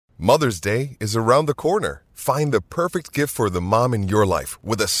Mother's Day is around the corner. Find the perfect gift for the mom in your life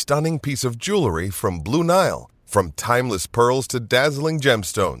with a stunning piece of jewelry from Blue Nile. From timeless pearls to dazzling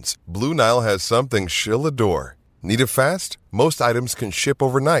gemstones, Blue Nile has something she'll adore. Need it fast? Most items can ship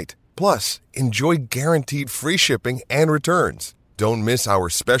overnight. Plus, enjoy guaranteed free shipping and returns. Don't miss our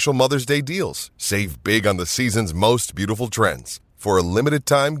special Mother's Day deals. Save big on the season's most beautiful trends. For a limited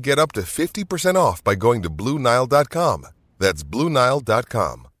time, get up to 50% off by going to BlueNile.com. That's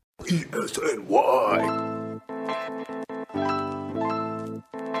BlueNile.com. PSNY.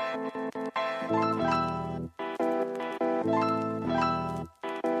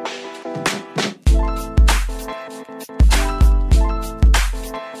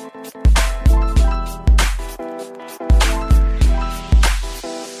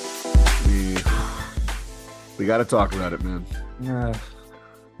 We got to talk about it, man.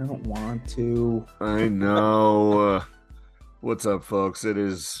 I don't want to. I know. What's up, folks? It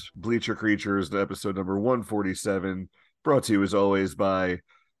is Bleacher Creatures, episode number 147, brought to you as always by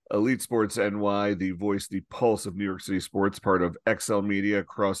Elite Sports NY, the voice, the pulse of New York City sports, part of XL Media,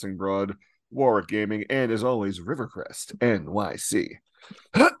 Crossing Broad, Warwick Gaming, and as always, Rivercrest NYC.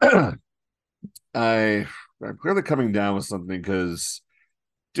 I'm clearly coming down with something because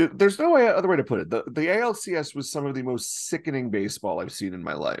there's no other way to put it. The ALCS was some of the most sickening baseball I've seen in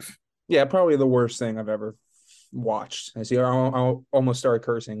my life. Yeah, probably the worst thing I've ever watched. I see. I almost started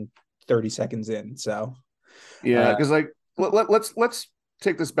cursing 30 seconds in. So yeah, because let's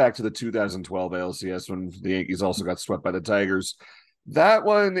take this back to the 2012 ALCS when the Yankees also got swept by the Tigers. That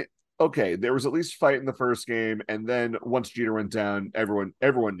one, okay, there was at least fight in the first game, and then once Jeter went down, everyone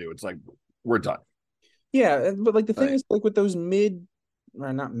knew it's like we're done. Yeah, but like the thing is, like with those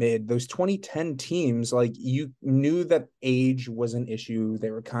those 2010 teams, like you knew that age was an issue.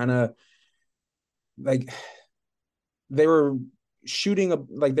 They were kind of like they were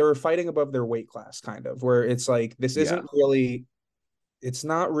they were fighting above their weight class, kind of, where it's like this isn't really, it's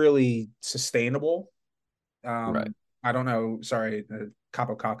not really sustainable. Right. I don't know. Sorry,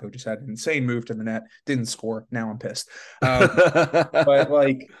 Capo Caco just had an insane move to the net, didn't score. Now I'm pissed. But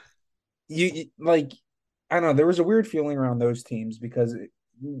like you like I don't know. There was a weird feeling around those teams because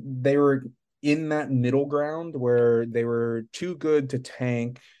they were in that middle ground where they were too good to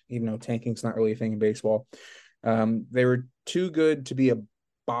tank, even though tanking's not really a thing in baseball. They were too good to be a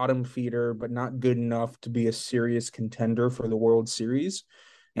bottom feeder, but not good enough to be a serious contender for the World Series.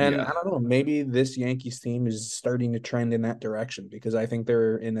 And I don't know, maybe this Yankees team is starting to trend in that direction because I think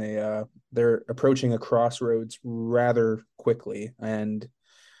they're they're approaching a crossroads rather quickly. And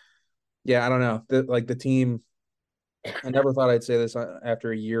yeah, I don't know. The team, I never thought I'd say this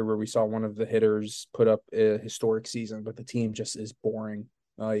after a year where we saw one of the hitters put up a historic season, but the team just is boring.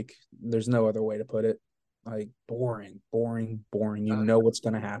 Like, there's no other way to put it. Like, boring. You know what's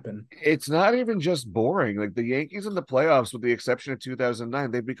going to happen. It's not even just boring. Like, the Yankees in the playoffs, with the exception of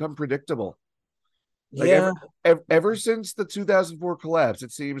 2009, they've become predictable. Like, yeah. Ever since the 2004 collapse,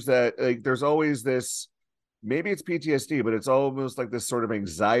 it seems that like there's always this, maybe it's PTSD, but it's almost like this sort of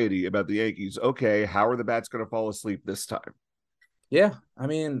anxiety about the Yankees. Okay, how are the bats going to fall asleep this time? Yeah, I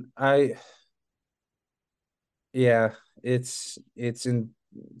mean, it's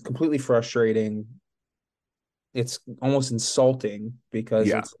completely frustrating. It's almost insulting because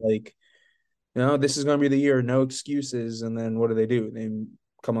it's like, this is going to be the year, no excuses. And then what do? They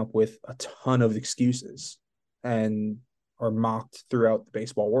come up with a ton of excuses and are mocked throughout the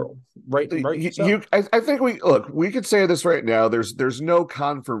baseball world. Right. I think we could say this right now. There's no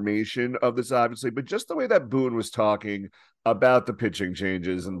confirmation of this, obviously, but just the way that Boone was talking about the pitching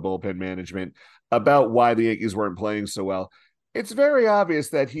changes and bullpen management, about why the Yankees weren't playing so well, it's very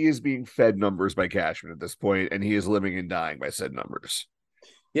obvious that he is being fed numbers by Cashman at this point, and he is living and dying by said numbers.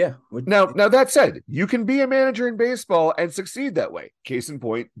 Yeah. Now that said, you can be a manager in baseball and succeed that way. Case in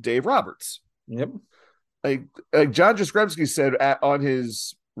point, Dave Roberts. Yep. Like John Jastrzemski said on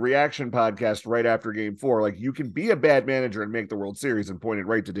his reaction podcast right after Game 4, like, you can be a bad manager and make the World Series, and pointed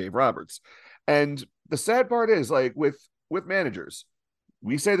right to Dave Roberts. And the sad part is, like, with managers,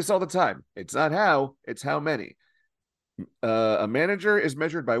 we say this all the time. It's not how, it's how many. A manager is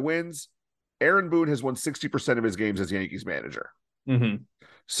measured by wins. Aaron Boone has won 60% of his games as Yankees manager. Mm-hmm.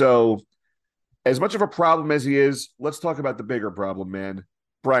 So, as much of a problem as he is, let's talk about the bigger problem, man.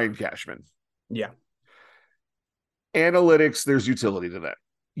 Brian Cashman. Yeah. Analytics, there's utility to that.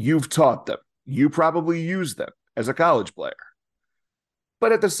 You've taught them. You probably use them as a college player.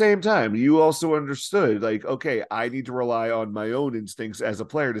 But at the same time, you also understood, like, okay, I need to rely on my own instincts as a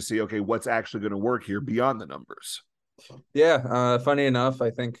player to see, okay, what's actually going to work here beyond the numbers. Yeah. Funny enough, I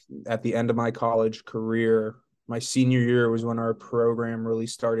think at the end of my college career, My senior year was when our program really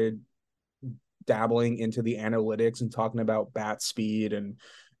started dabbling into the analytics and talking about bat speed and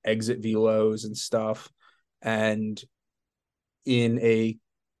exit velos and stuff. And in a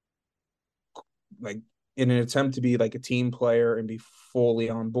like in an attempt to be like a team player and be fully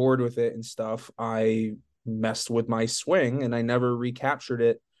on board with it and stuff, I messed with my swing and I never recaptured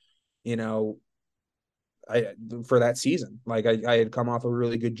it, you know, I for that season. Like I had come off a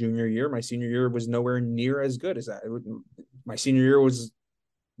really good junior year. My senior year was nowhere near as good as that. My senior year was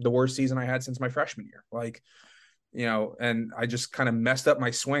the worst season I had since my freshman year. Like, and I just kind of messed up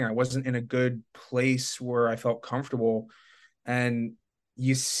my swing. I wasn't in a good place where I felt comfortable. And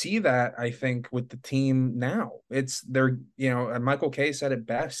you see that, I think, with the team now. And Michael Kay said it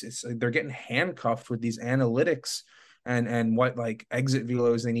best. It's like they're getting handcuffed with these analytics and what like exit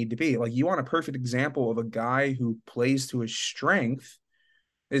velos they need to be. Like, you want a perfect example of a guy who plays to his strength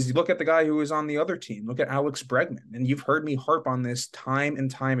is you look at the guy who was on the other team. Look at Alex Bregman. And you've heard me harp on this time and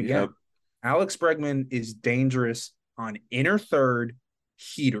time again. Yep. Alex Bregman is dangerous on inner third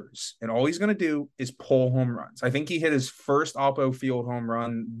heaters, and all he's going to do is pull home runs. I think he hit his first Oppo Field home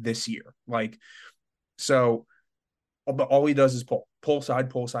run this year. So all he does is pull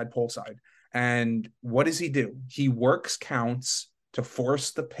side, pull side, pull side. And what does he do? He works counts to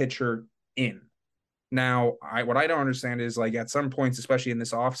force the pitcher in. Now, what I don't understand is, like, at some points, especially in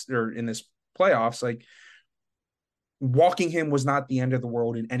this playoffs, like, walking him was not the end of the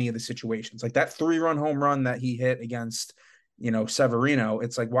world in any of the situations. Like that 3-run home run that he hit against, Severino.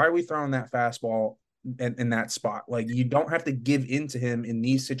 It's like, why are we throwing that fastball in that spot? Like, you don't have to give in to him in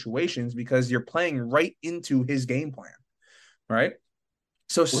these situations because you're playing right into his game plan. Right.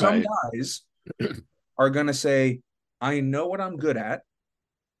 So some guys are going to say, I know what I'm good at,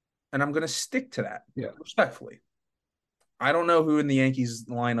 and I'm going to stick to that. Yeah. Respectfully. I don't know who in the Yankees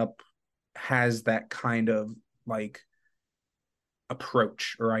lineup has that kind of like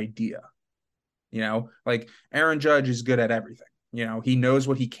approach or idea. Like Aaron Judge is good at everything. He knows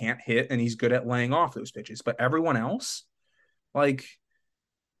what he can't hit and he's good at laying off those pitches. But everyone else, like,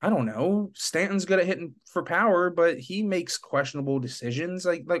 I don't know. Stanton's good at hitting for power, but he makes questionable decisions.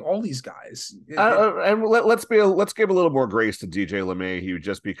 Like all these guys. And let's give a little more grace to DJ LeMahieu,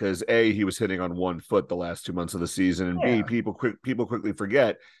 just because A, he was hitting on 1 foot the last 2 months of the season, and B, people quickly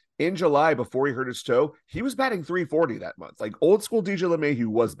forget. In July, before he hurt his toe, he was batting .340 that month. Like, old school DJ LeMahieu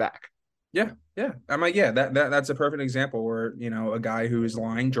was back. Yeah. I'm like, that's a perfect example where, a guy who is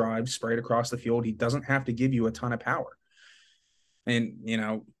line drives sprayed across the field, he doesn't have to give you a ton of power. And,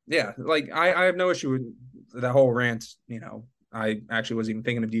 like I have no issue with that whole rant. I actually wasn't even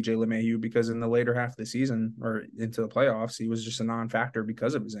thinking of DJ LeMahieu because in the later half of the season or into the playoffs, he was just a non-factor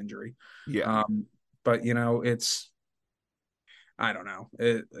because of his injury. Yeah. But, I don't know.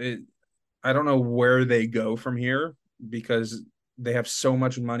 I don't know where they go from here because they have so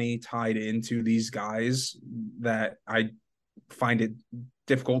much money tied into these guys that I find it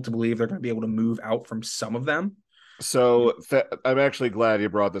difficult to believe they're going to be able to move out from some of them. So I'm actually glad you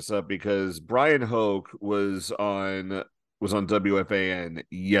brought this up because Brian Hoke was on WFAN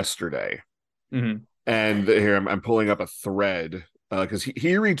yesterday. Mm-hmm. And here I'm pulling up a thread because he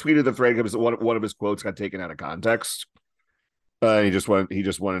retweeted the thread because one of his quotes got taken out of context. He just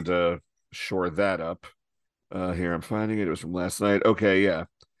wanted to shore that up. Here I'm finding it. It was from last night. Okay, yeah.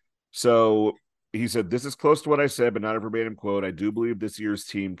 So he said, "This is close to what I said, but not a verbatim quote. I do believe this year's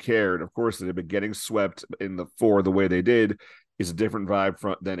team cared. Of course, they've been getting swept the way they did is a different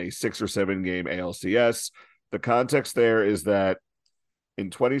vibe than a 6 or 7 game ALCS. The context there is that in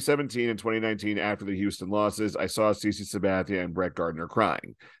 2017 and 2019, after the Houston losses, I saw CC Sabathia and Brett Gardner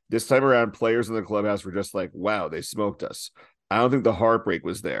crying. This time around, players in the clubhouse were just like, wow, they smoked us. I don't think the heartbreak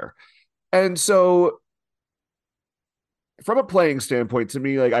was there." And so from a playing standpoint, to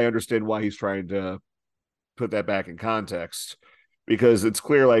me, like, I understand why he's trying to put that back in context, because it's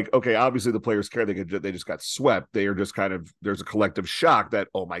clear, like, okay, obviously the players care. They just got swept. They are just there's a collective shock that,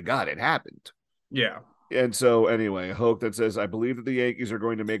 oh my God, it happened. Yeah. And so anyway, Hoke that says, "I believe that the Yankees are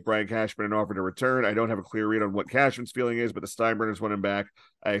going to make Brian Cashman an offer to return. I don't have a clear read on what Cashman's feeling is, but the Steinbrenners want him back.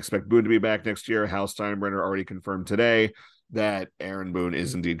 I expect Boone to be back next year. Hal Steinbrenner already confirmed today that Aaron Boone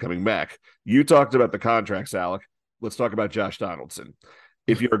is indeed coming back." You talked about the contracts, Alec. Let's talk about Josh Donaldson.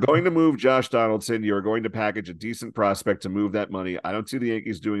 If you're going to move Josh Donaldson, you're going to package a decent prospect to move that money. I don't see the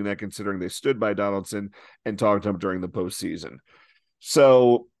Yankees doing that, considering they stood by Donaldson and talked to him during the postseason.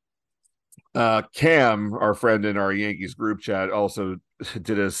 So Cam, our friend in our Yankees group chat, also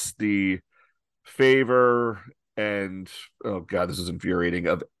did us the favor, and oh God, this is infuriating,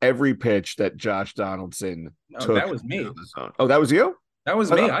 of every pitch that Josh Donaldson took. That was me. Oh, that was you? That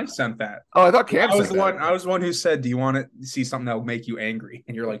was I me. thought, I sent that. oh, I thought Cam I was said the that. one. I was the one who said, "Do you want to see something that will make you angry?"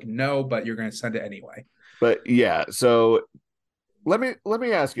 And you're like, "No," but you're going to send it anyway. But yeah, so let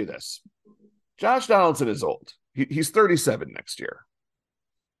me ask you this. Josh Donaldson is old. He's 37 next year.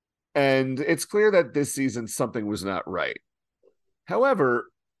 And it's clear that this season something was not right.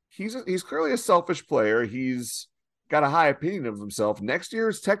 However, he's clearly a selfish player. He's got a high opinion of himself. Next year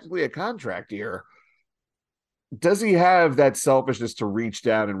is technically a contract year. Does he have that selfishness to reach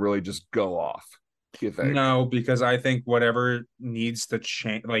down and really just go off? You think? No, because I think whatever needs to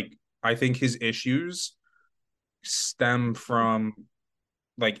change, like I think his issues stem from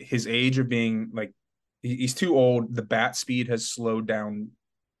like his age of being like he's too old. The bat speed has slowed down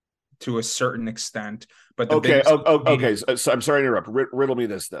to a certain extent, but the Okay. biggest Okay. So I'm sorry to interrupt. Riddle me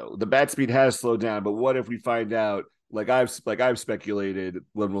this though. The bat speed has slowed down, but what if we find out, like I've speculated,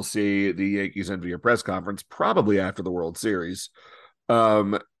 when we'll see the Yankees end of your press conference, probably after the World Series.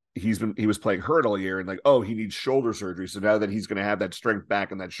 Um, he was playing hurt all year, and like, oh, he needs shoulder surgery. So now that he's going to have that strength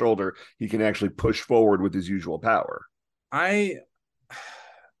back in that shoulder, he can actually push forward with his usual power. I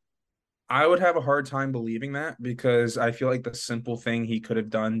I would have a hard time believing that because I feel like the simple thing he could have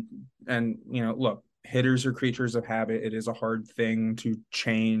done, and look, hitters are creatures of habit. It is a hard thing to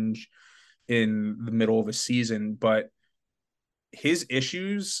change in the middle of a season, but his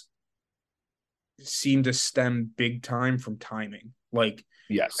issues seem to stem big time from timing. Like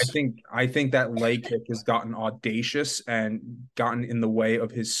Yes. I think that leg kick has gotten audacious and gotten in the way of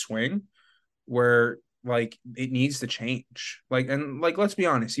his swing where like it needs to change. Like let's be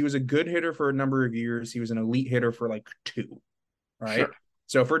honest, he was a good hitter for a number of years. He was an elite hitter for like two, right? Sure.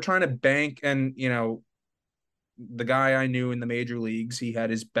 So if we're trying to bank and the guy I knew in the major leagues, he had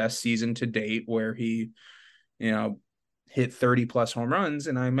his best season to date where he, you know, hit 30 plus home runs.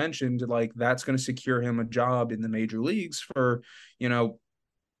 And I mentioned like that's going to secure him a job in the major leagues for, you know,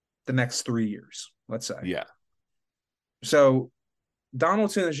 the next 3 years, let's say. Yeah. So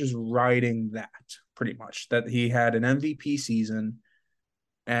Donaldson is just riding that pretty much, that he had an MVP season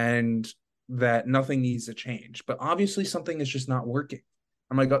and that nothing needs to change. But obviously something is just not working.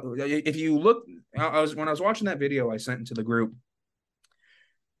 I'm like, if you look, when I was watching that video I sent into the group,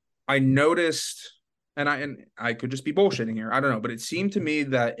 I noticed, and I could just be bullshitting here, I don't know, but it seemed to me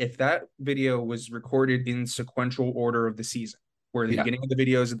that if that video was recorded in sequential order of the season, where the Yeah. beginning of the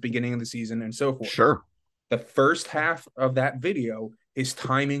video is at the beginning of the season and so forth, Sure. the first half of that video, his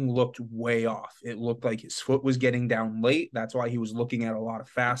timing looked way off. It looked like his foot was getting down late. That's why he was looking at a lot of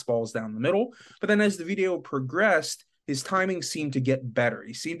fastballs down the middle. But then as the video progressed, his timing seemed to get better.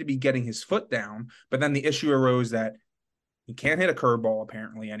 He seemed to be getting his foot down. But then the issue arose that he can't hit a curveball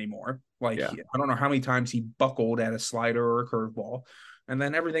apparently anymore. Like, Yeah. I don't know how many times he buckled at a slider or a curveball. And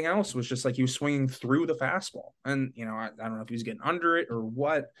then everything else was just like he was swinging through the fastball. And, I don't know if he was getting under it or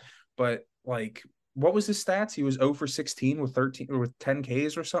what, but like, what was his stats? He was 0 for 16 with 13 or with 10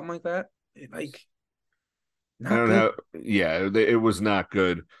 Ks or something like that. Like, I not don't good. know. Yeah, it was not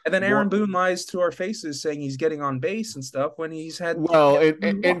good. And then Aaron More Boone lies to our faces saying he's getting on base and stuff when he's had well,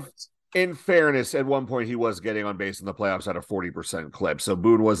 three walks. in fairness, at one point he was getting on base in the playoffs at a 40% clip. So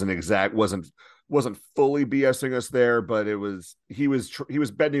Boone wasn't fully BSing us there, but he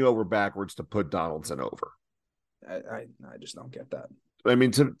was bending over backwards to put Donaldson over. I just don't get that. I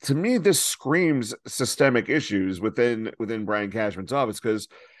mean, to me, this screams systemic issues within Brian Cashman's office, because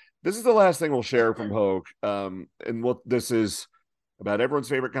this is the last thing we'll share from Hoke. This is about everyone's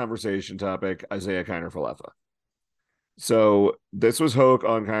favorite conversation topic, Isaiah Kiner-Falefa. So this was Hoke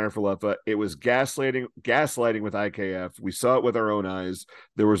on Kiner-Falefa. It was gaslighting with IKF. We saw it with our own eyes.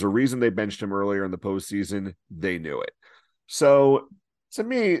 There was a reason they benched him earlier in the postseason. They knew it. So to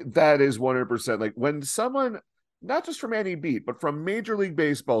me, that is 100%. Like when someone, not just from any beat, but from Major League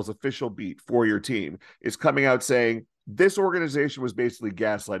Baseball's official beat for your team, is coming out saying this organization was basically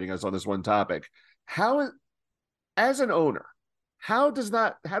gaslighting us on this one topic. As an owner, how does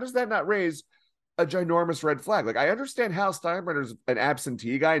that not raise a ginormous red flag? Like, I understand Hal Steinbrenner's an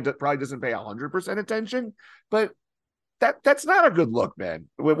absentee guy and probably doesn't pay 100% attention, but that's not a good look, man.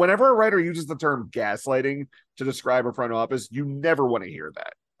 Whenever a writer uses the term gaslighting to describe a front office, you never want to hear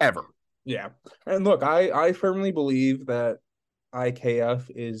that, ever. Yeah. And look, I firmly believe that IKF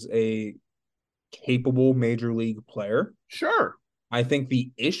is a capable major league player. Sure. I think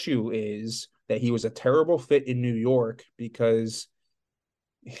the issue is that he was a terrible fit in New York because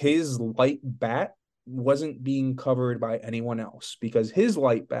his light bat wasn't being covered by anyone else, because his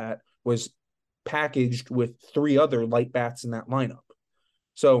light bat was packaged with three other light bats in that lineup.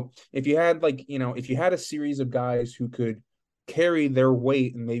 So if you had if you had a series of guys who could carry their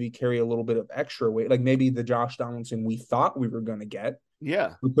weight and maybe carry a little bit of extra weight, like maybe the Josh Donaldson we thought we were going to get,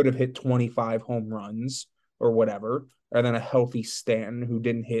 Yeah. who could have hit 25 home runs or whatever, and then a healthy Stanton who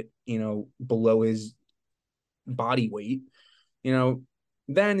didn't hit, below his body weight,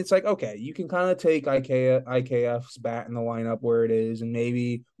 then it's like, okay, you can kind of take IKF's bat in the lineup where it is, and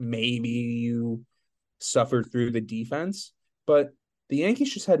maybe you suffered through the defense, but the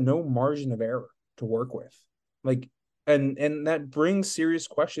Yankees just had no margin of error to work with. Like, and that brings serious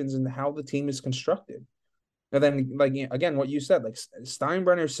questions in how the team is constructed. And then, like, again, what you said, like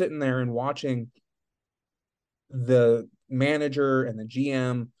Steinbrenner sitting there and watching the manager and the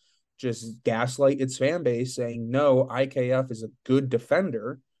GM just gaslight its fan base saying, no, IKF is a good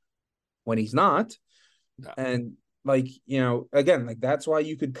defender when he's not. No. And like, again, like that's why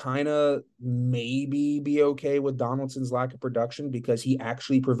you could kind of maybe be okay with Donaldson's lack of production because he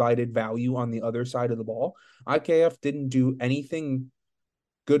actually provided value on the other side of the ball. IKF didn't do anything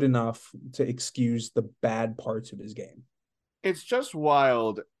good enough to excuse the bad parts of his game. It's just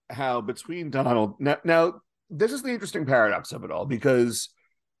wild how between Donald now this is the interesting paradox of it all because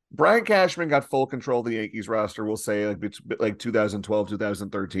Brian Cashman got full control of the Yankees roster, we'll say like 2012,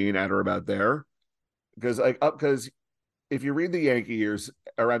 2013, at or about there. Because if you read the Yankee years,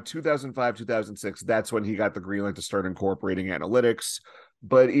 around 2005, 2006, that's when he got the green light to start incorporating analytics.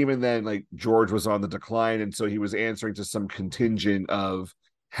 But even then, like George was on the decline, and so he was answering to some contingent of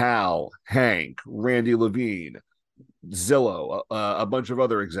Hal, Hank, Randy Levine, Zillow, a bunch of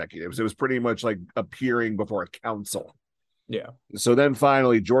other executives. It was pretty much like appearing before a council. Yeah. So then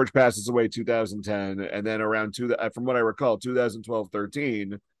finally, George passes away 2010, and then around from what I recall, 2012,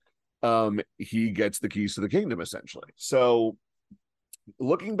 13, he gets the keys to the kingdom essentially. So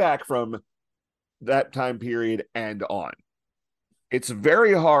looking back from that time period and on, it's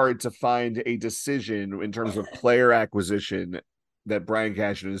very hard to find a decision in terms of player acquisition that Brian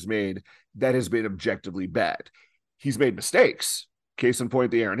Cashman has made that has been objectively bad. He's made mistakes. Case in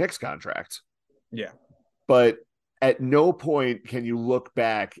point, the Aaron Hicks contract. Yeah. But at no point can you look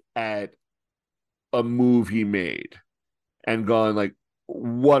back at a move he made and gone like,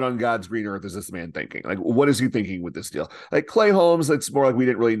 what on God's green earth is this man thinking? Like, what is he thinking with this deal? Like Clay Holmes, it's more like we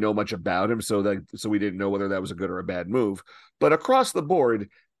didn't really know much about him, so we didn't know whether that was a good or a bad move. But across the board,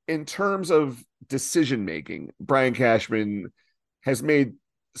 in terms of decision making, Brian Cashman has made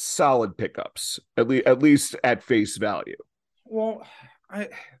solid pickups, at least at face value. Well,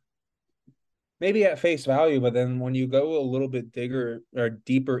 maybe at face value, but then when you go a little bit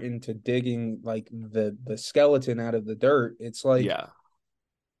deeper into digging like the skeleton out of the dirt, it's like, yeah,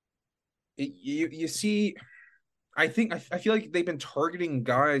 you see, I feel like they've been targeting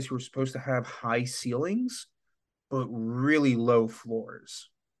guys who are supposed to have high ceilings, but really low floors.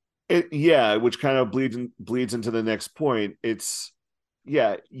 Which kind of bleeds into the next point. It's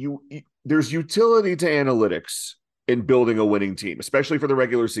there's utility to analytics in building a winning team, especially for the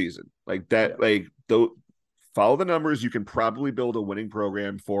regular season. Like that, follow the numbers. You can probably build a winning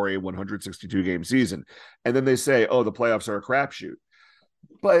program for a 162 game season. And then they say, oh, the playoffs are a crapshoot.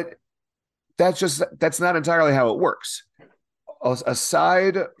 But that's not entirely how it works.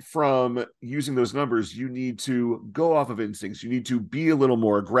 Aside from using those numbers, you need to go off of instincts. You need to be a little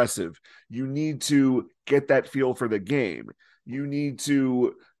more aggressive. You need to get that feel for the game. You need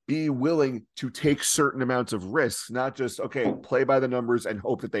to be willing to take certain amounts of risks, not just, okay, play by the numbers and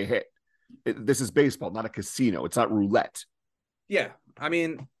hope that they hit. This is baseball, not a casino. It's not roulette. Yeah. I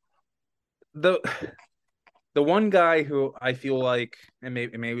mean, the one guy who I feel like, and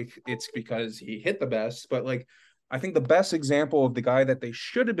maybe it's because he hit the best, but like, I think the best example of the guy that they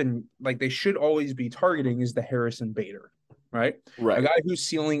should always be targeting is the Harrison Bader, right? A guy whose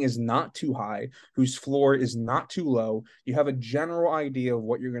ceiling is not too high, whose floor is not too low. You have a general idea of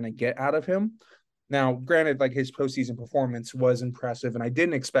what you're going to get out of him. Now, granted, like his postseason performance was impressive, and I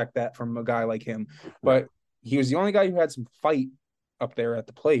didn't expect that from a guy like him, but he was the only guy who had some fight up there at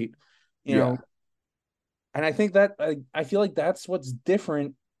the plate, you know. And I think that I feel like that's what's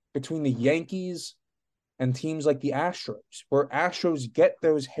different between the Yankees and teams like the Astros, where Astros get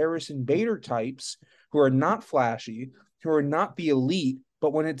those Harrison Bader types who are not flashy, who are not the elite,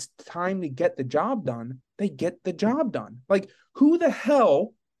 but when it's time to get the job done, they get the job done. Like, who the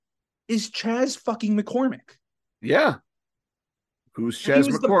hell is Chas fucking McCormick? Yeah. Who's Chas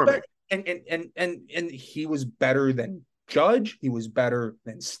McCormick? And he was better than Judge. He was better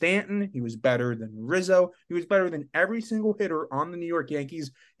than Stanton. He was better than Rizzo. He was better than every single hitter on the New York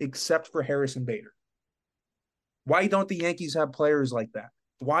Yankees except for Harrison Bader. Why don't the Yankees have players like that?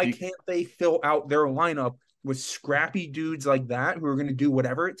 Why can't they fill out their lineup with scrappy dudes like that who are going to do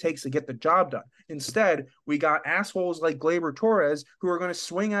whatever it takes to get the job done. Instead, we got assholes like Gleyber Torres who are going to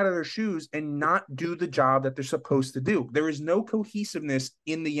swing out of their shoes and not do the job that they're supposed to do. There is no cohesiveness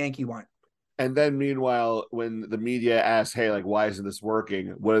in the Yankee line. And then meanwhile, when the media asks, hey, like, why isn't this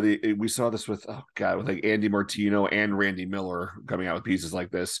working? We saw this with, with like Andy Martino and Randy Miller coming out with pieces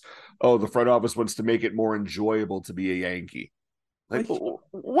like this. Oh, the front office wants to make it more enjoyable to be a Yankee. Like,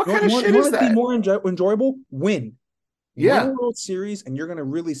 what kind of shit is that? Be more enjoyable? Win. Yeah. Win the World Series, and you're going to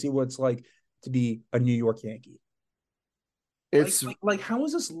really see what it's like to be a New York Yankee. It's like how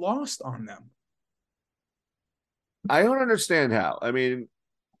is this lost on them? I don't understand how. I mean,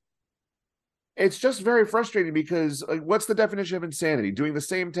 it's just very frustrating because, like, what's the definition of insanity? Doing the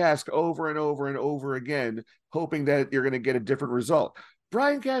same task over and over and over again, hoping that you're going to get a different result.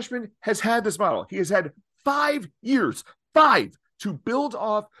 Brian Cashman has had this model. He has had 5 years, to build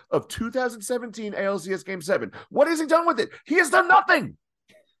off of 2017 ALCS Game 7. What has he done with it? He has done nothing.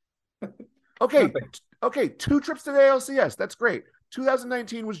 Okay, 2 trips to the ALCS. That's great.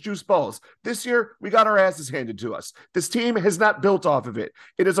 2019 was juice balls. This year, we got our asses handed to us. This team has not built off of it.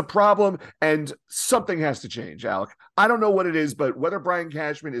 It is a problem, and something has to change, Alec. I don't know what it is, but whether Brian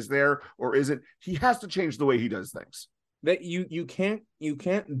Cashman is there or isn't, he has to change the way he does things. That you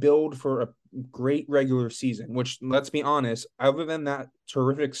can't build for a great regular season, which, let's be honest, other than that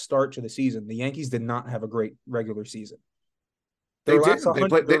terrific start to the season, the Yankees did not have a great regular season. They played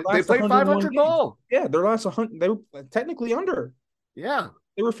 500 ball. Yeah, their last 100, they were technically under. Yeah.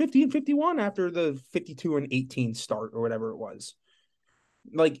 They were 50-51 after the 52-18 start or whatever it was.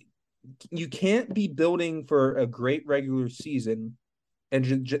 Like, you can't be building for a great regular season and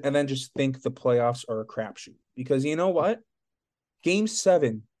then just think the playoffs are a crapshoot. Because you know what? Game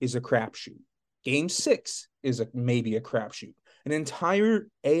 7 is a crapshoot. Game 6 is maybe a crapshoot. An entire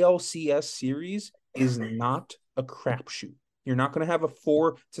ALCS series is not a crapshoot. You're not going to have a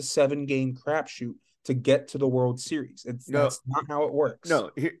 4 to 7 game crapshoot to get to the World Series. That's not how it works.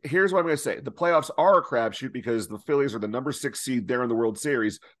 No, here's what I'm going to say. The playoffs are a crapshoot because the Phillies are the number 6 seed there in the World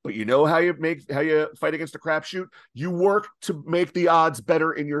Series. But you know how you fight against a crapshoot? You work to make the odds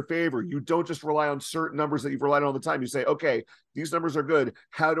better in your favor. You don't just rely on certain numbers that you've relied on all the time. You say, okay, these numbers are good.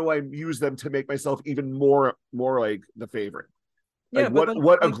 How do I use them to make myself even more like the favorite? Yeah, like,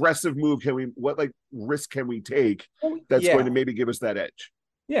 what aggressive move can we? What like risk can we take that's going to maybe give us that edge?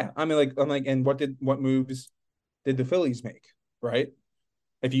 Yeah, I mean, and what moves did the Phillies make? Right?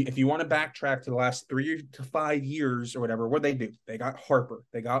 If you want to backtrack to the last 3 to 5 years or whatever, what they do? They got Harper,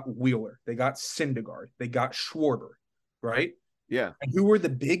 they got Wheeler, they got Syndergaard, they got Schwarber, right? Yeah. And who were the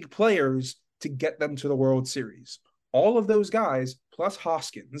big players to get them to the World Series? All of those guys plus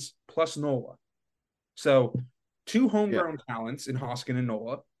Hoskins plus Nola. So 2 homegrown talents in Hoskin and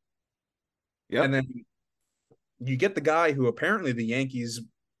Nola. Yeah. And then you get the guy who apparently the Yankees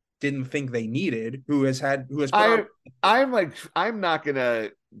didn't think they needed, I'm not gonna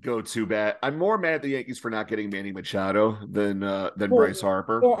go too bad. I'm more mad at the Yankees for not getting Manny Machado than Bryce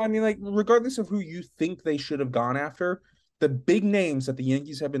Harper. Well, I mean, like, regardless of who you think they should have gone after, the big names that the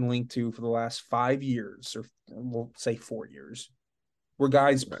Yankees have been linked to for the last 5 years, or we'll say 4 years, were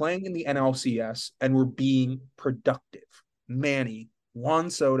guys playing in the NLCS and were being productive. Manny, Juan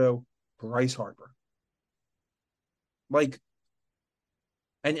Soto, Bryce Harper. Like,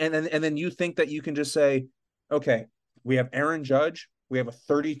 and then you think that you can just say, okay, we have Aaron Judge, we have a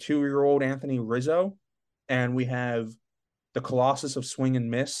 32-year-old Anthony Rizzo, and we have the Colossus of swing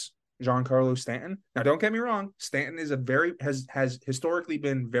and miss, Giancarlo Stanton. Now, don't get me wrong, Stanton is has historically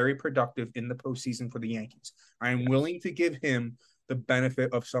been very productive in the postseason for the Yankees. I am willing to give him the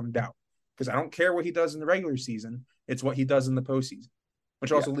benefit of some doubt because I don't care what he does in the regular season. It's what he does in the postseason,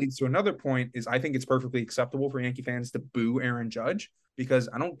 which also leads to another point is I think it's perfectly acceptable for Yankee fans to boo Aaron Judge because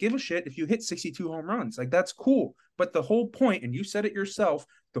I don't give a shit if you hit 62 home runs. Like, that's cool. But the whole point, and you said it yourself,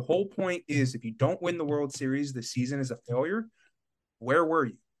 the whole point is if you don't win the World Series, the season is a failure. Where were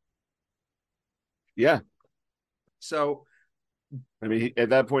you? Yeah. So, I mean, at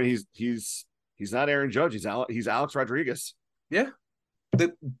that point, he's not Aaron Judge. He's Alex Rodriguez. Yeah.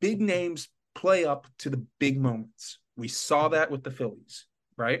 The big names play up to the big moments. We saw that with the Phillies,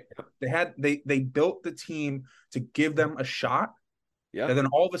 right? They built the team to give them a shot. Yeah. And then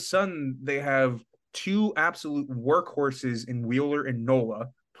all of a sudden they have 2 absolute workhorses in Wheeler and Nola,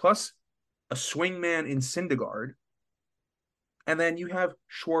 plus a swingman in Syndergaard. And then you have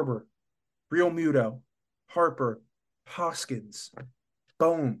Schwarber, Real Muto, Harper, Hoskins,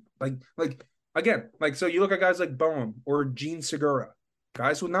 Bohm. Like again, like, so you look at guys like Bohm or Gene Segura,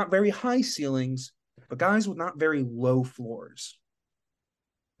 guys with not very high ceilings, but guys with not very low floors.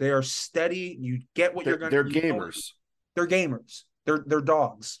 They are steady. You get what you're going to. They're gamers. They're gamers. They're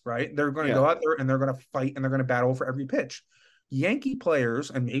dogs, right? They're going to go out there and they're going to fight and they're going to battle for every pitch. Yankee players,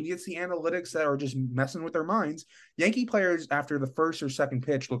 and maybe it's the analytics that are just messing with their minds. Yankee players, after the first or second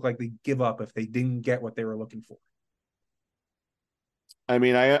pitch, look like they give up if they didn't get what they were looking for. I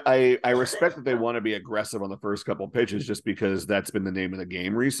mean, I respect that they want to be aggressive on the first couple of pitches just because that's been the name of the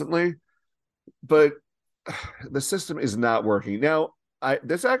game recently. But the system is not working. Now, I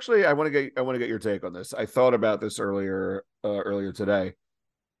want to get your take on this. I thought about this earlier today.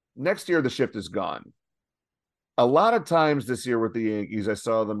 Next year the shift is gone. A lot of times this year with the Yankees, I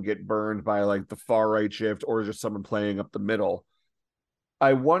saw them get burned by like the far right shift or just someone playing up the middle.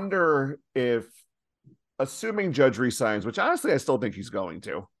 I wonder if, assuming Judge resigns, which honestly I still think he's going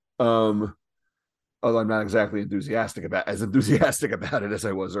to, although I'm not exactly enthusiastic about it as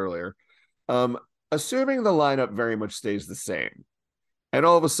I was earlier. Assuming the lineup very much stays the same, and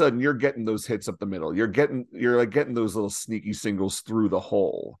all of a sudden you're getting those hits up the middle, you're getting those little sneaky singles through the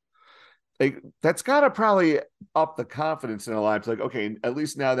hole. Like, that's got to probably up the confidence in a lineup. Like, okay, at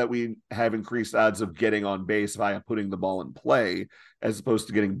least now that we have increased odds of getting on base via putting the ball in play, as opposed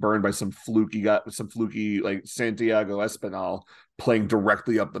to getting burned by some fluky like Santiago Espinal playing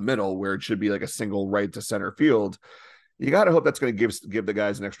directly up the middle where it should be like a single right to center field. You got to hope that's going to give the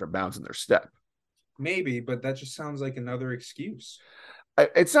guys an extra bounce in their step. Maybe, but that just sounds like another excuse.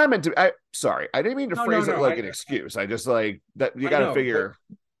 It's not meant to. Sorry, I didn't mean to phrase it like an excuse. I just like that you got to figure.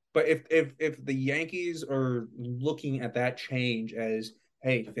 But if the Yankees are looking at that change as,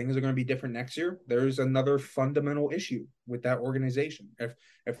 hey, things are going to be different next year, there's another fundamental issue with that organization.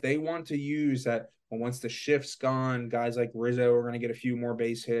 If they want to use that, well, once the shift's gone, guys like Rizzo are going to get a few more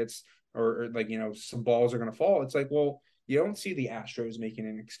base hits, or like, some balls are going to fall. It's like, well, you don't see the Astros making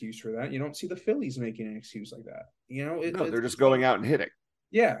an excuse for that. You don't see the Phillies making an excuse like that. No, they're just going out and hitting.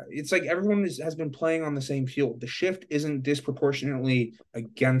 Yeah, it's like everyone has been playing on the same field. The shift isn't disproportionately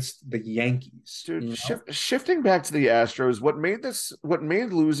against the Yankees. Dude, shifting back to the Astros, what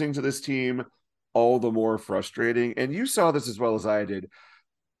made losing to this team all the more frustrating, and you saw this as well as I did,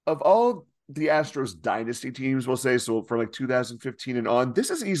 of all the Astros dynasty teams, we'll say, so for like 2015 and on, this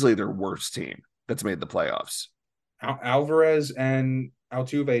is easily their worst team that's made the playoffs. Alvarez and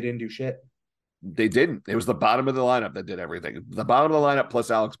Altuve didn't do shit. They didn't. It was the bottom of the lineup that did everything. The bottom of the lineup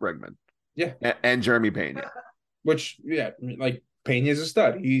plus Alex Bregman. Yeah. And Jeremy Pena. Which, yeah, like Pena's a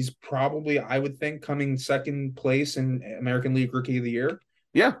stud. He's probably, I would think, coming second place in American League Rookie of the Year.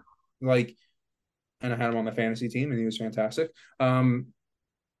 Yeah. Like, and I had him on the fantasy team and he was fantastic.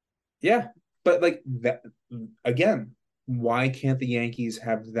 Yeah. But like that, again, why can't the Yankees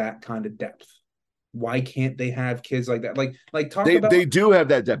have that kind of depth? Why can't they have kids like that? They do have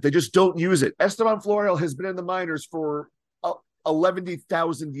that depth. They just don't use it. Esteban Florial has been in the minors for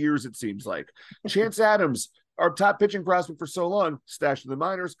 11,000 years, it seems like. Chance Adams, our top pitching prospect for so long, stashed in the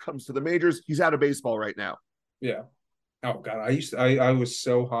minors, comes to the majors. He's out of baseball right now. Yeah. Oh God, I was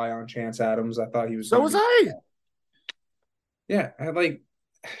so high on Chance Adams. I thought he was. So was I. Yeah,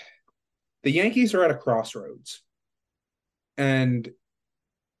 the Yankees are at a crossroads, and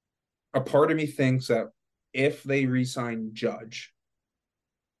a part of me thinks that if they re-sign Judge,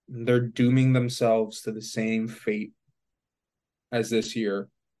 they're dooming themselves to the same fate as this year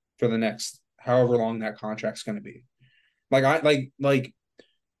for the next however long that contract's going to be. Like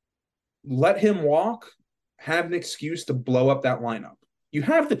let him walk, have an excuse to blow up that lineup. You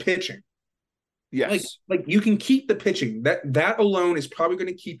have the pitching. Yes. Like you can keep the pitching. That alone is probably going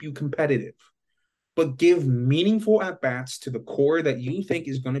to keep you competitive. But give meaningful at-bats to the core that you think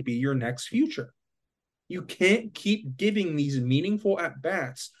is going to be your next future. You can't keep giving these meaningful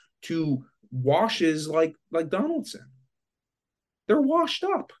at-bats to washes like Donaldson. They're washed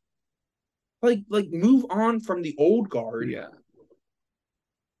up. Like move on from the old guard. Yeah.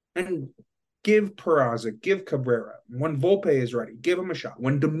 And give Peraza, give Cabrera. When Volpe is ready, give him a shot.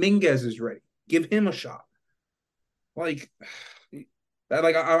 When Dominguez is ready, give him a shot.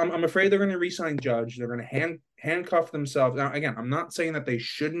 I'm afraid they're going to re-sign Judge. They're going to handcuff themselves. Now, again, I'm not saying that they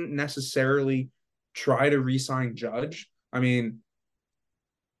shouldn't necessarily try to re-sign Judge. I mean,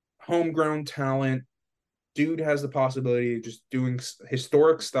 homegrown talent, dude has the possibility of just doing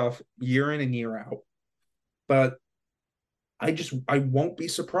historic stuff year in and year out. But I won't be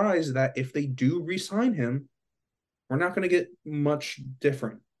surprised that if they do re-sign him, we're not going to get much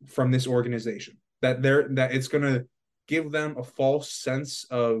different from this organization. That it's going to give them a false sense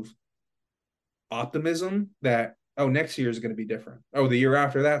of optimism that, oh, next year is going to be different. Oh, the year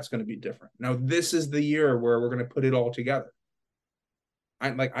after that's going to be different. Now, this is the year where we're going to put it all together. I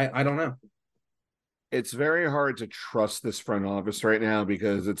don't know. it's very hard to trust this front office right now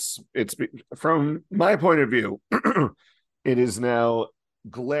because it's from my point of view, it is now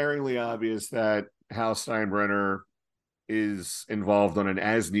glaringly obvious that Hal Steinbrenner is involved on an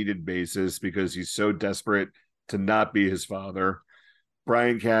as needed basis because he's so desperate to not be his father.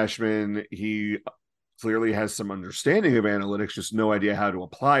 Brian Cashman, he clearly has some understanding of analytics, just no idea how to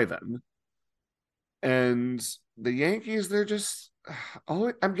apply them. And the Yankees, they're just,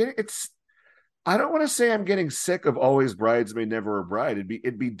 oh, I don't want to say I'm getting sick of always bridesmaid, never a bride.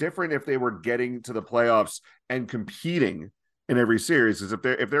 It'd be different if they were getting to the playoffs and competing in every series. Is if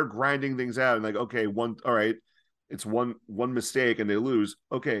they're grinding things out and like, okay, all right, it's one mistake and they lose.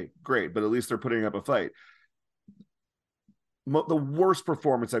 Okay, great, but at least they're putting up a fight. The worst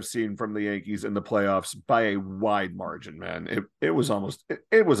performance I've seen from the Yankees in the playoffs by a wide margin, man. It was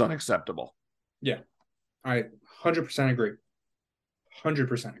unacceptable. Yeah, I 100% agree.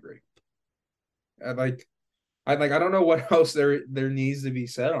 100% agree. I don't know what else there needs to be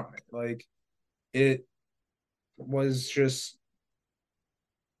said on it. Like, it was just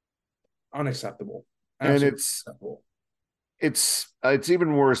unacceptable. Absolutely. And it's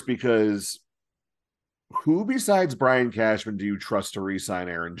even worse because who besides Brian Cashman do you trust to re-sign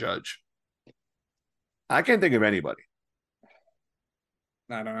Aaron Judge? I can't think of anybody.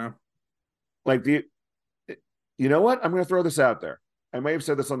 I don't know. Like, you know what? I'm going to throw this out there. I may have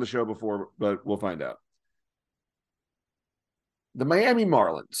said this on the show before, but we'll find out. The Miami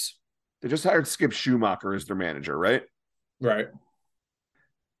Marlins, they just hired Skip Schumacher as their manager, right? Right.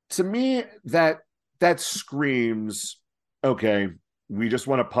 To me, that screams, okay, we just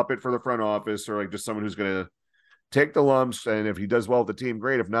want a puppet for the front office, or like just someone who's going to take the lumps. And if he does well with the team,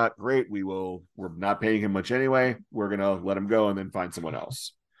 great. If not, great. We're not paying him much anyway. We're going to let him go and then find someone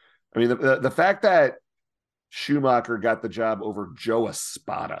else. I mean, the fact that Schumacher got the job over Joe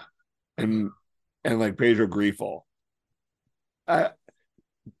Espada and like Pedro Grifol, I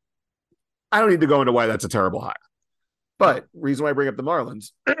don't need to go into why that's a terrible hire. But reason why I bring up the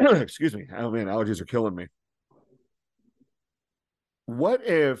Marlins, excuse me. Oh man, allergies are killing me. What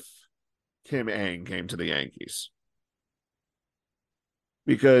if Kim Ng came to the Yankees?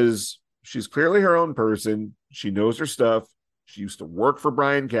 Because she's clearly her own person. She knows her stuff. She used to work for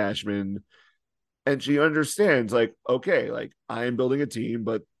Brian Cashman. And she understands, like, okay, like I am building a team,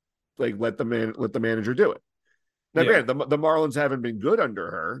 but like let the manager do it. Now, granted, the Marlins haven't been good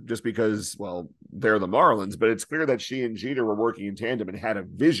under her just because, well, they're the Marlins, but it's clear that she and Jeter were working in tandem and had a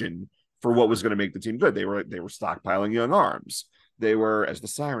vision for what was going to make the team good. They were stockpiling young arms. They were, as the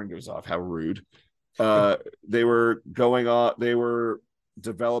siren goes off, how rude. They were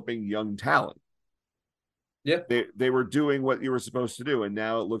developing young talent. Yeah. They were doing what you were supposed to do. And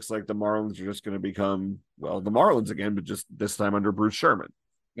now it looks like the Marlins are just going to become, well, the Marlins again, but just this time under Bruce Sherman.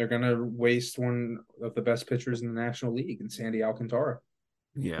 They're going to waste one of the best pitchers in the National League in Sandy Alcantara.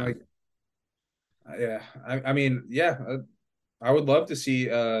 Yeah. I mean, I would love to see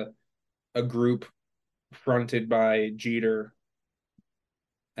a group fronted by Jeter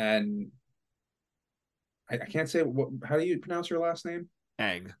and I can't say how do you pronounce your last name?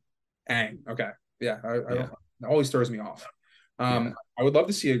 Ang. Okay. Yeah. It always throws me off. I would love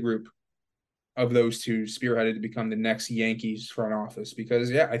to see a group of those two spearheaded to become the next Yankees front office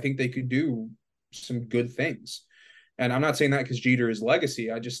because, I think they could do some good things. And I'm not saying that because Jeter is legacy.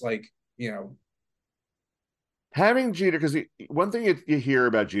 I just having Jeter, because one thing you hear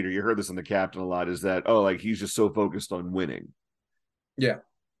about Jeter, you heard this in The Captain a lot, is that, oh, like he's just so focused on winning. Yeah.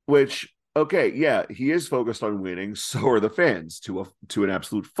 Which, okay, yeah, he is focused on winning. So are the fans to an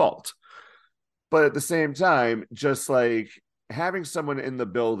absolute fault. But at the same time, just like having someone in the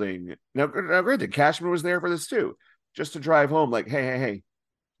building now granted, Cashman was there for this too, just to drive home, like, hey,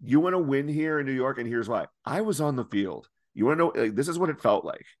 you want to win here in New York, and here's why. I was on the field. You want to know, like, this is what it felt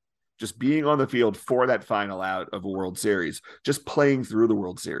like, just being on the field for that final out of a World Series, just playing through the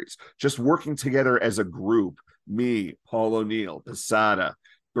World Series, just working together as a group. Me, Paul O'Neill, Posada,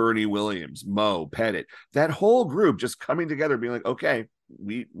 Bernie Williams, Mo, Pettit, that whole group just coming together, being like, okay,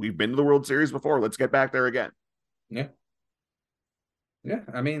 we've been to the World Series before. Let's get back there again. Yeah.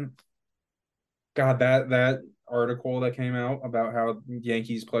 I mean, God, that article that came out about how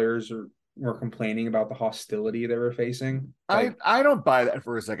Yankees players were complaining about the hostility they were facing. Like, I don't buy that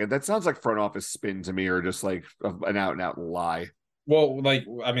for a second. That sounds like front office spin to me, or just like an out and out lie. Well,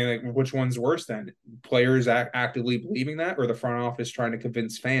 which one's worse then? Players actively believing that, or the front office trying to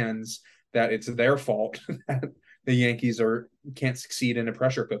convince fans that it's their fault that the Yankees can't succeed in a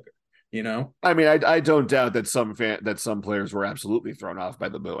pressure cooker? You know, I mean, I don't doubt that some players were absolutely thrown off by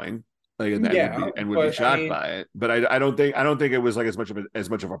the booing. like, and Yeah, would be but I shocked mean, by it. But I don't think it was like as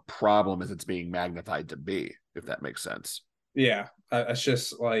much of a problem as it's being magnified to be, if that makes sense. yeah, it's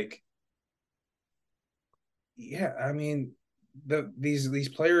just like, yeah, I mean, these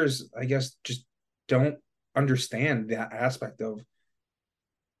players, I guess, just don't understand that aspect of,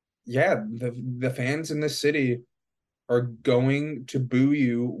 yeah, the fans in this city are going to boo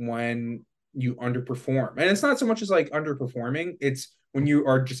you when you underperform. And it's not so much as like underperforming, it's when you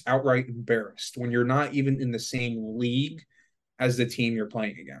are just outright embarrassed, when you're not even in the same league as the team you're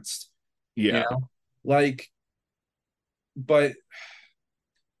playing against. You Yeah. know? Like, but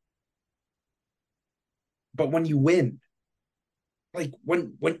when you win, like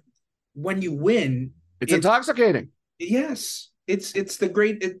when you win, It's it's intoxicating. yes, it's the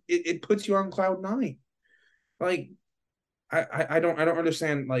great it puts you on cloud nine. Like I don't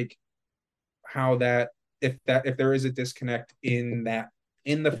understand like how that if there is a disconnect in that,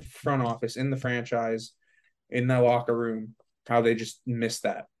 in the front office, in the franchise, in the locker room, how they just missed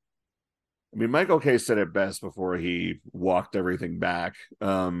that. I mean, Michael K said it best before he walked everything back Did he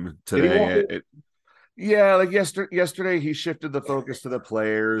walk today. Yeah, like yesterday he shifted the focus to the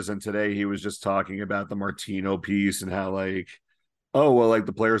players, and today he was just talking about the Martino piece and how, like, oh well, like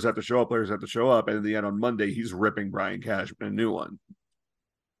the players have to show up, and in the end on Monday he's ripping Brian Cashman a new one.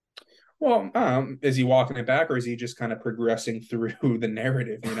 Well, is he walking it back, or is he just kind of progressing through the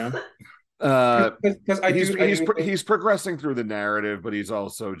narrative? You know, because I do think he's progressing through the narrative, but he's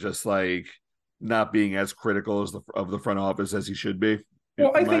also just like not being as critical as the front office as he should be.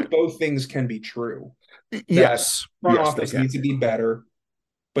 well, I think both things can be true. That front Yes, they office can. needs to be better,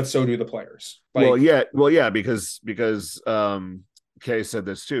 but so do the players. Like, Well, yeah, because Kay said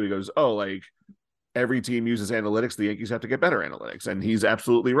this too. He goes, "Oh, like every team uses analytics, the Yankees have to get better analytics," and he's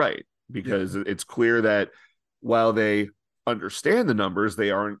absolutely right because it's clear that while they understand the numbers, they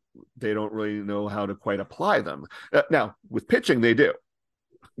don't really know how to quite apply them. Now, with pitching, they do.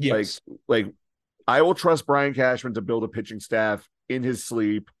 yes, Like I will trust Brian Cashman to build a pitching staff in his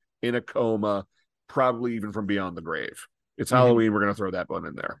sleep, in a coma, probably even from beyond the grave. It's Halloween. We're going to throw that one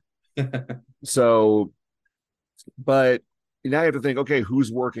in there. So, but now you have to think, okay, who's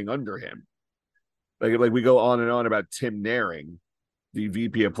working under him? Like we go on and on about Tim Naring, the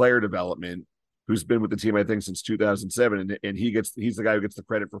VP of player development, who's been with the team, I think, since 2007. And he's the guy who gets the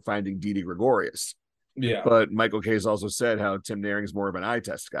credit for finding Didi Gregorius. yeah, But Michael Kay's also said how Tim Naring's more of an eye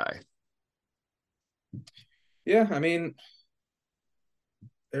test guy. yeah. I mean,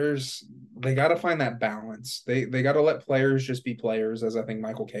 they got to find that balance. They got to let players just be players, as I think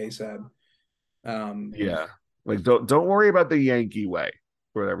Michael Kay said. Yeah. Like don't worry about the Yankee way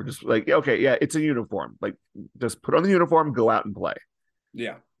or whatever. Just like, okay, yeah, it's a uniform. Like just put on the uniform, go out and play.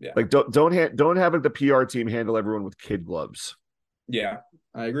 Yeah, yeah, Like don't have the PR team handle everyone with kid gloves. yeah.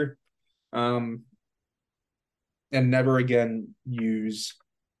 I agree. Um, and never again use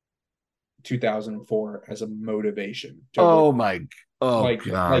 2004 as a motivation to win. Oh my, oh Like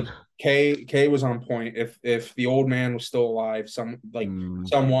God. K was on point. If the old man was still alive,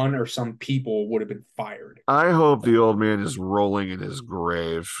 someone or some people would have been fired. I hope the old man is rolling in his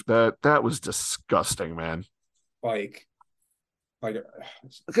grave. That was disgusting, man. Like like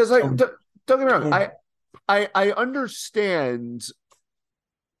Because like so, don't get me wrong, so I understand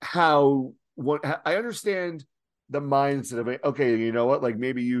I understand the mindset of it. Okay, you know what? Like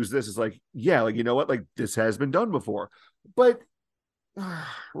maybe use this as like, yeah, like you know what? Like this has been done before, but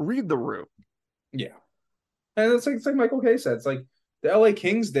read the room. yeah. And it's like Michael K said. It's like the LA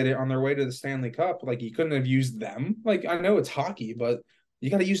Kings did it on their way to the Stanley Cup. Like you couldn't have used them. Like I know it's hockey, but you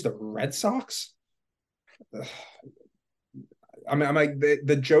got to use the Red Sox. I'm like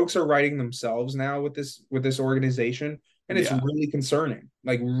the jokes are writing themselves now with this organization, and it's Yeah, really concerning.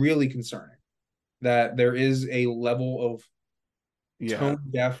 Like really concerning that there is a level of yeah. tone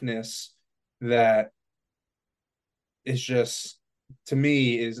deafness that is just, to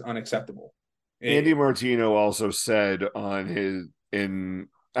me, is unacceptable. Andy Martino also said on his in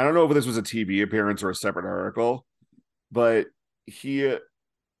I don't know if this was a TV appearance or a separate article, but he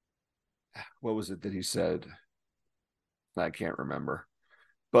what was it that he said? I can't remember.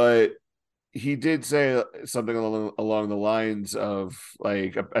 But he did say something along the lines of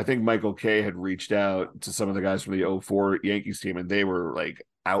like I think Michael Kay had reached out to some of the guys from the '04 Yankees team and they were like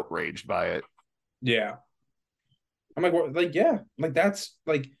outraged by it. Yeah, I'm like, what, like, yeah, like that's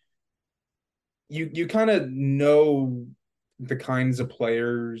like you kind of know the kinds of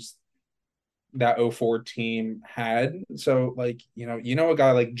players that '04 team had. So like, you know a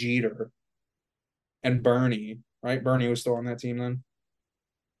guy like Jeter and Bernie, right? Bernie was still on that team then.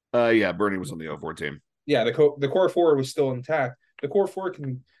 Yeah, Bernie was on the '04 team. Yeah, the core four was still intact. The core four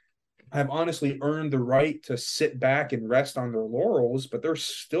can have honestly earned the right to sit back and rest on their laurels, but they're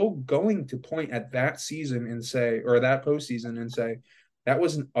still going to point at that season and say, or that postseason and say, that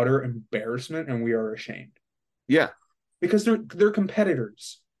was an utter embarrassment and we are ashamed. Yeah. Because they're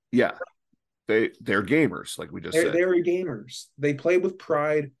competitors. Yeah. They're gamers, like we just said. They're gamers. They play with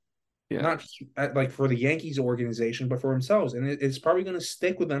pride, Yeah. not just like for the Yankees organization, but for themselves. And it's probably going to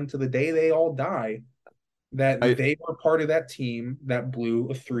stick with them to the day they all die, that they were part of that team that blew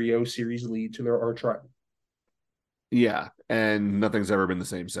a 3-0 series lead to their arch rival. Yeah, and nothing's ever been the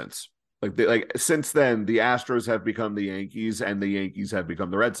same since. Like since then, the Astros have become the Yankees, and the Yankees have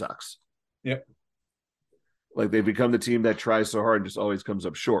become the Red Sox. Yep. Like they've become the team that tries so hard and just always comes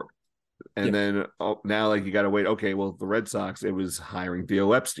up short. And then now, like, you got to wait. Okay, well, the Red Sox, it was hiring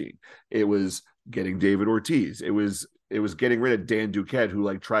Theo Epstein. It was getting David Ortiz. It was getting rid of Dan Duquette, who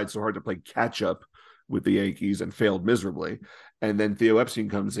like tried so hard to play catch up with the Yankees and failed miserably. And then Theo Epstein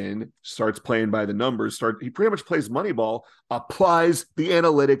comes in, starts playing by the numbers. He pretty much plays Moneyball, applies the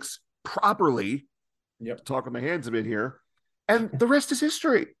analytics properly. Yep. Talking my hands a bit here, and the rest is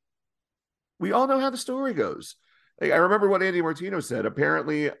history. We all know how the story goes. Like, I remember what Andy Martino said.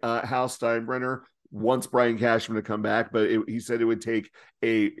 Apparently, Hal Steinbrenner wants Brian Cashman to come back, but he said it would take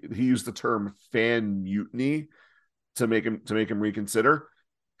he used the term fan mutiny to make him reconsider.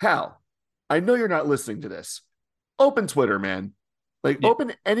 Hal, I know you're not listening to this. Open Twitter, man. Like,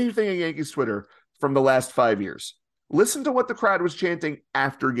 open anything in Yankees Twitter from the last 5 years. Listen to what the crowd was chanting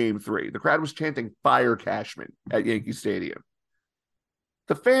after Game 3. The crowd was chanting "Fire Cashman" at Yankee Stadium.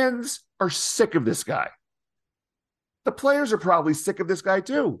 The fans are sick of this guy. The players are probably sick of this guy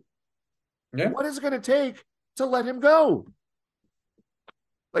too. Yeah. What is it going to take to let him go?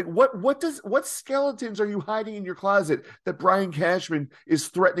 Like, what skeletons are you hiding in your closet that Brian Cashman is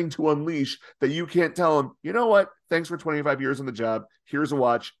threatening to unleash that you can't tell him, you know what? Thanks for 25 years on the job. Here's a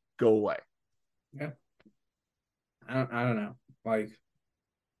watch. Go away. Yeah. I don't know. Like,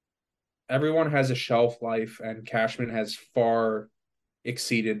 everyone has a shelf life, and Cashman has far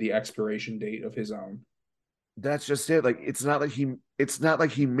exceeded the expiration date of his own. That's just it. Like, it's not like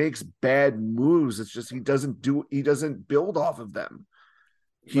he makes bad moves. It's just he doesn't build off of them.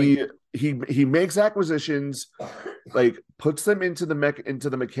 He makes acquisitions, like puts them into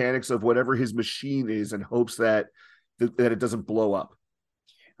the mechanics of whatever his machine is, and hopes that it doesn't blow up.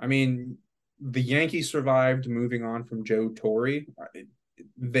 I mean, the Yankees survived moving on from Joe Torre.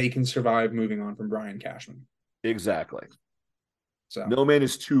 They can survive moving on from Brian Cashman. Exactly. So no man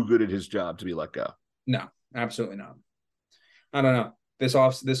is too good at his job to be let go. No, absolutely not. I don't know. This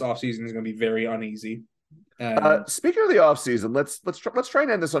offseason is going to be very uneasy. Speaking of the offseason, let's try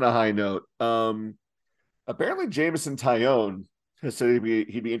and end this on a high note. Apparently Jameson Taillon has said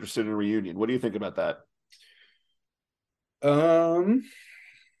he'd be interested in a reunion. What do you think about that?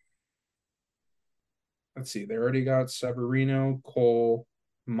 Let's see. They already got Severino, Cole,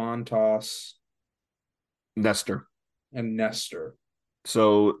 Montas, Nestor.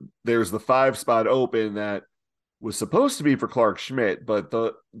 So there's the 5 spot open that was supposed to be for Clark Schmidt, but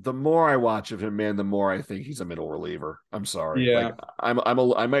the more I watch of him, man, the more I think he's a middle reliever. I'm sorry. Yeah. Like,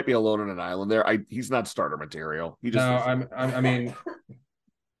 I might be alone on an island there. He's not starter material. I mean,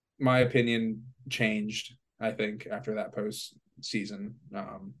 my opinion changed, I think, after that postseason.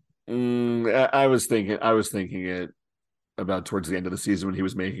 I was thinking it about towards the end of the season when he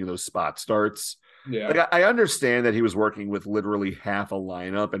was making those spot starts. Yeah. Like, I understand that he was working with literally half a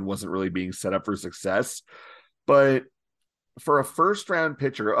lineup and wasn't really being set up for success. But for a first round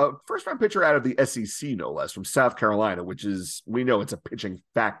pitcher out of the SEC, no less, from South Carolina, which is, we know it's a pitching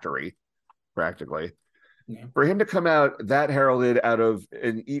factory practically. Yeah. For him to come out that heralded out of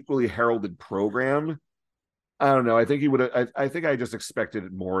an equally heralded program, I don't know. I think he would have. I think I just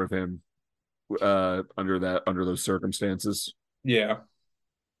expected more of him under those circumstances. Yeah.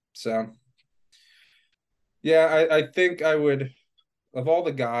 So, yeah, I think I would, of all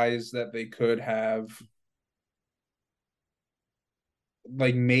the guys that they could have,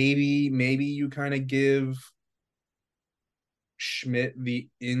 like maybe you kind of give Schmidt the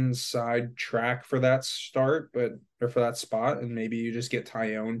inside track for that start, or for that spot, and maybe you just get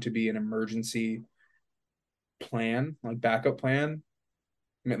Taillon to be an emergency plan, like backup plan.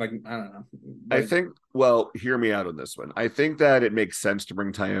 I mean, like, I don't know. I think, well, hear me out on this one. I think that it makes sense to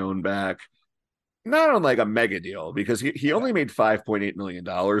bring Taillon back, not on like a mega deal, because he only made $5.8 million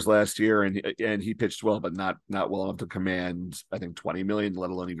last year, and he pitched well, but not well enough to command, I think, 20 million, let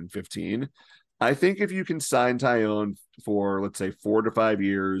alone even 15. I think if you can sign Taillon for, let's say, 4 to 5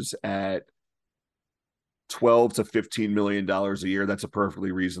 years at $12 to $15 million a year, that's a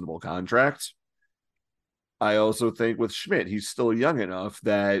perfectly reasonable contract. I also think with Schmidt, he's still young enough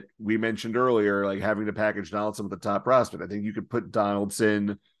that we mentioned earlier, like having to package Donaldson with the top prospect. I think you could put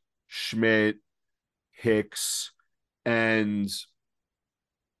Donaldson, Schmidt, Hicks, and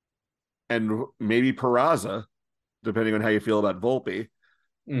maybe Peraza, depending on how you feel about Volpe,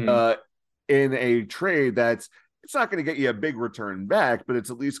 in a trade that's it's not going to get you a big return back, but it's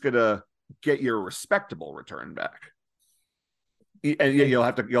at least going to get you a respectable return back. And you'll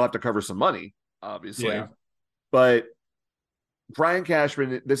have to cover some money, obviously. Yeah. But Brian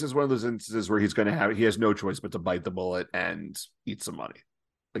Cashman, this is one of those instances where he has no choice but to bite the bullet and eat some money.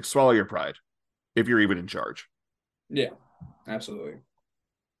 Like swallow your pride if you're even in charge. Yeah, absolutely.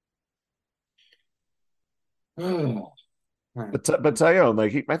 But Tyone,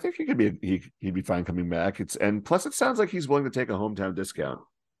 like I think he could be he'd be fine coming back. And plus it sounds like he's willing to take a hometown discount.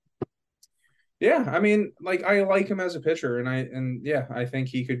 Yeah, I mean, like I like him as a pitcher, and I think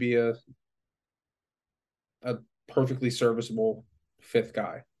he could be a perfectly serviceable fifth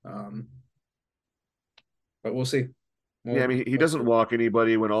guy. But we'll see. I mean, he doesn't walk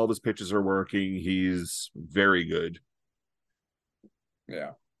anybody. When all of his pitches are working, he's very good.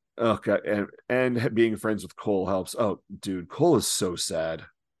 Yeah. Okay, and being friends with Cole helps. Oh, dude, Cole is so sad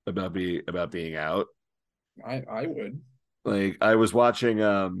about being out. I would. Like I was watching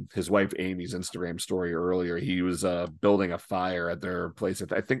his wife Amy's Instagram story earlier. He was building a fire at their place.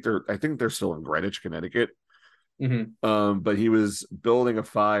 I think they're still in Greenwich, Connecticut. Mm-hmm. But he was building a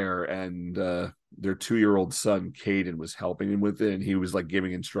fire, and their 2-year-old son Caden was helping him with it, and he was like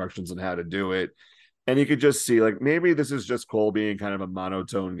giving instructions on how to do it. And you could just see, like, maybe this is just Cole being kind of a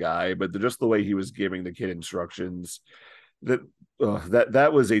monotone guy, but just the way he was giving the kid instructions, that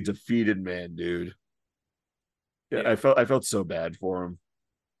was a defeated man, dude. Yeah, I felt so bad for him.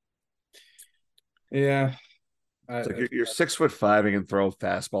 Yeah. It's like you're 6'5" and can throw a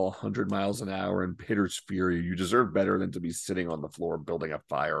fastball 100 miles an hour and hitters fury. You deserve better than to be sitting on the floor building a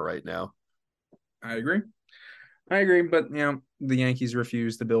fire right now. I agree. But the Yankees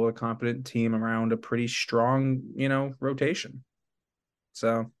refuse to build a competent team around a pretty strong, rotation.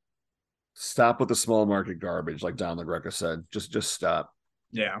 So stop with the small market garbage, like Don LaGreca said. Just stop.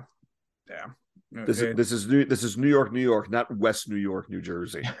 Yeah. This is New York, not West New York, New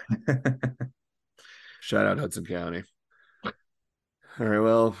Jersey. Shout out Hudson County. All right,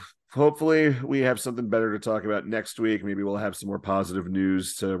 well, hopefully we have something better to talk about next week. Maybe we'll have some more positive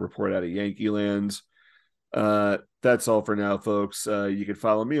news to report out of Yankee land. That's all for now, folks. You can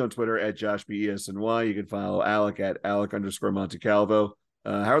follow me on Twitter at JoshBESNY. You can follow Alec at Alec_Montecalvo.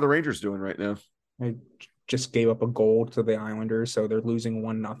 How are the Rangers doing right now? I just gave up a goal to the Islanders, so they're losing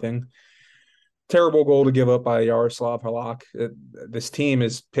 1-0. Terrible goal to give up by Yaroslav Halak. This team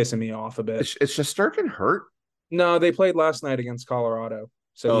is pissing me off a bit. It's just Shesterkin hurt? No, they played last night against Colorado.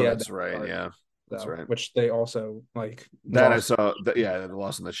 So that's right. Yeah, that's right. Which they also like. That I saw. They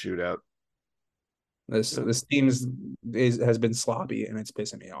lost in the shootout. This team has been sloppy, and it's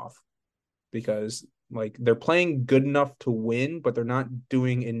pissing me off because like they're playing good enough to win, but they're not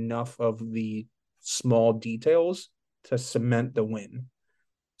doing enough of the small details to cement the win.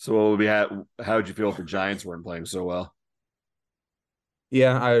 So what would be how would you feel if the Giants weren't playing so well?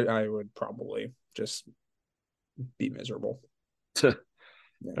 Yeah, I would probably just be miserable. All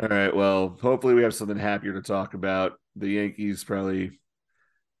right. Well, hopefully we have something happier to talk about. The Yankees probably,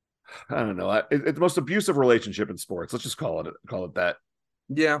 I don't know. It's the most abusive relationship in sports. Let's just call it that.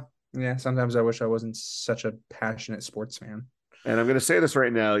 Yeah. Sometimes I wish I wasn't such a passionate sports fan. And I'm going to say this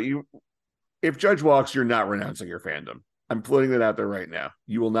right now: if Judge walks, you're not renouncing your fandom. I'm putting it out there right now.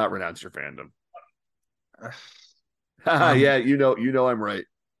 You will not renounce your fandom. Yeah, you know I'm right.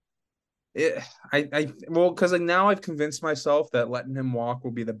 Because now I've convinced myself that letting him walk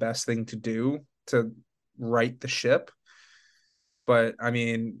will be the best thing to do to right the ship. But I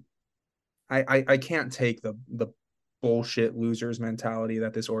mean, I can't take the bullshit losers mentality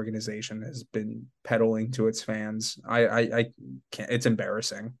that this organization has been peddling to its fans. I can't. It's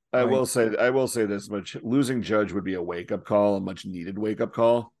embarrassing. I will say this much: losing Judge would be a wake up call, a much needed wake up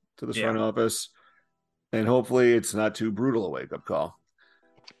call to this front office, and hopefully it's not too brutal a wake up call.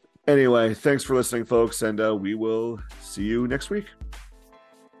 Anyway, thanks for listening, folks, and we will see you next week.